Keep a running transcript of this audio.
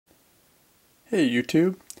Hey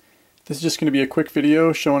YouTube, this is just going to be a quick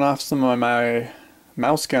video showing off some of my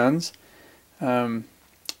mouse guns. Right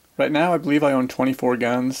now I believe I own 24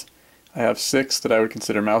 guns. I have 6 that I would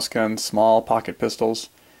consider mouse guns, small pocket pistols.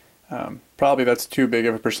 Probably that's too big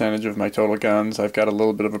of a percentage of my total guns. I've got a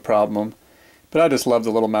little bit of a problem. But I just love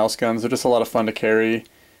the little mouse guns. They're just a lot of fun to carry.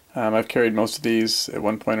 I've carried most of these at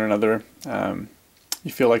one point or another.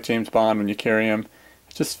 You feel like James Bond when you carry them.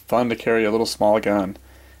 It's just fun to carry a little small gun.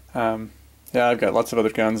 Yeah, I've got lots of other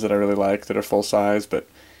guns that I really like that are full size, but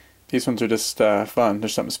these ones are just fun.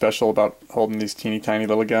 There's something special about holding these teeny tiny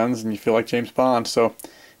little guns and you feel like James Bond. So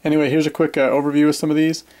anyway, here's a quick overview of some of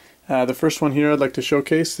these. The first one here I'd like to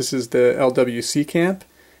showcase, this is the LW Seecamp.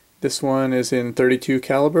 This one is in .32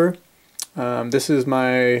 caliber. This is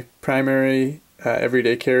my primary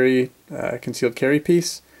everyday carry concealed carry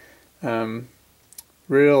piece.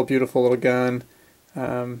 Real beautiful little gun.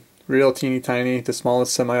 Real teeny tiny, the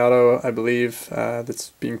smallest semi-auto I believe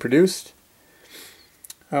that's being produced.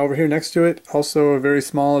 Over here next to it, also very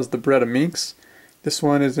small, is the Beretta Minx. This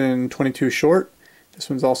one is in .22 short. This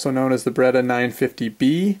one's also known as the Beretta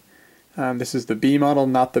 950B. This is the B model,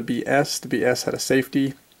 not the BS. The BS had a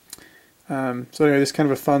safety. So anyway, this is kind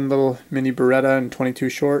of a fun little mini Beretta in .22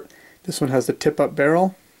 short. This one has the tip-up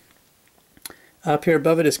barrel. Up here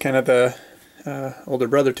above it is kind of the older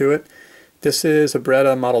brother to it. This is a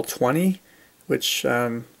Beretta Model 20, which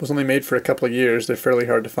was only made for a couple of years. They're fairly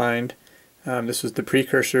hard to find. This was the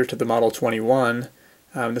precursor to the Model 21.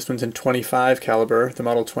 This one's in .25 caliber. The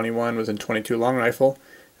Model 21 was in .22 long rifle.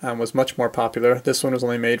 Was much more popular. This one was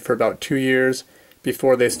only made for about 2 years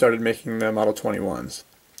before they started making the Model 21s.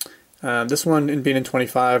 This one, being in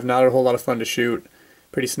 .25, not a whole lot of fun to shoot.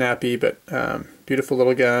 Pretty snappy, but beautiful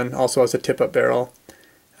little gun. Also has a tip-up barrel.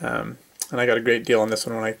 And I got a great deal on this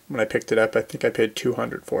one when I picked it up. I think I paid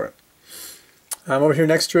 $200 for it. Over here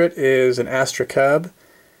next to it is an Astra Cub.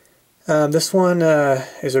 This one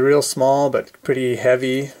is a real small but pretty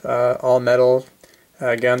heavy, all metal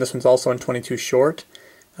gun. This one's also in .22 short.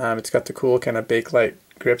 It's got the cool kind of Bakelite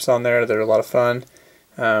grips on there. They're a lot of fun.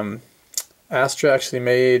 Astra actually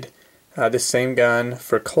made this same gun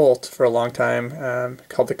for Colt for a long time,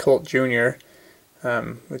 called the Colt Junior,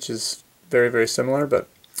 which is very, very similar, but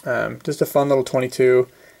just a fun little .22.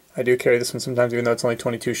 I do carry this one sometimes even though it's only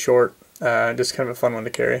 .22 short. Just kind of a fun one to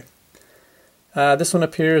carry. This one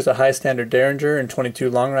up here is a high standard Derringer in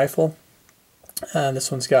 .22 long rifle. This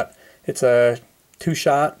one's got, it's a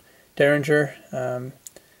 2-shot Derringer. Kind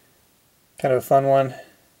of a fun one.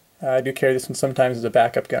 I do carry this one sometimes as a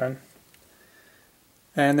backup gun.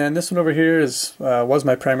 And then this one over here is was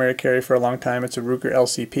my primary carry for a long time. It's a Ruger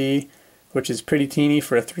LCP, which is pretty teeny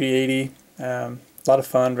for a .380. A lot of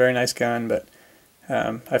fun, very nice gun, but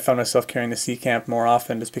I found myself carrying the Seecamp more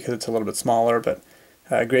often just because it's a little bit smaller, but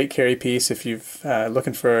a great carry piece if you're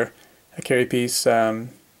looking for a carry piece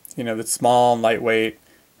that's small and lightweight.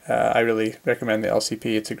 I really recommend the LCP.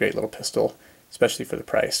 It's a great little pistol, especially for the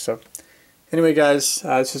price. So anyway guys,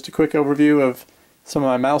 it's just a quick overview of some of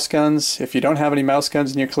my mouse guns. If you don't have any mouse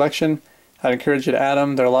guns in your collection, I'd encourage you to add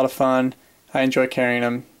them. They're a lot of fun. I enjoy carrying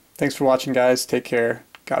them. Thanks for watching guys. Take care.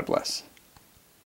 God bless.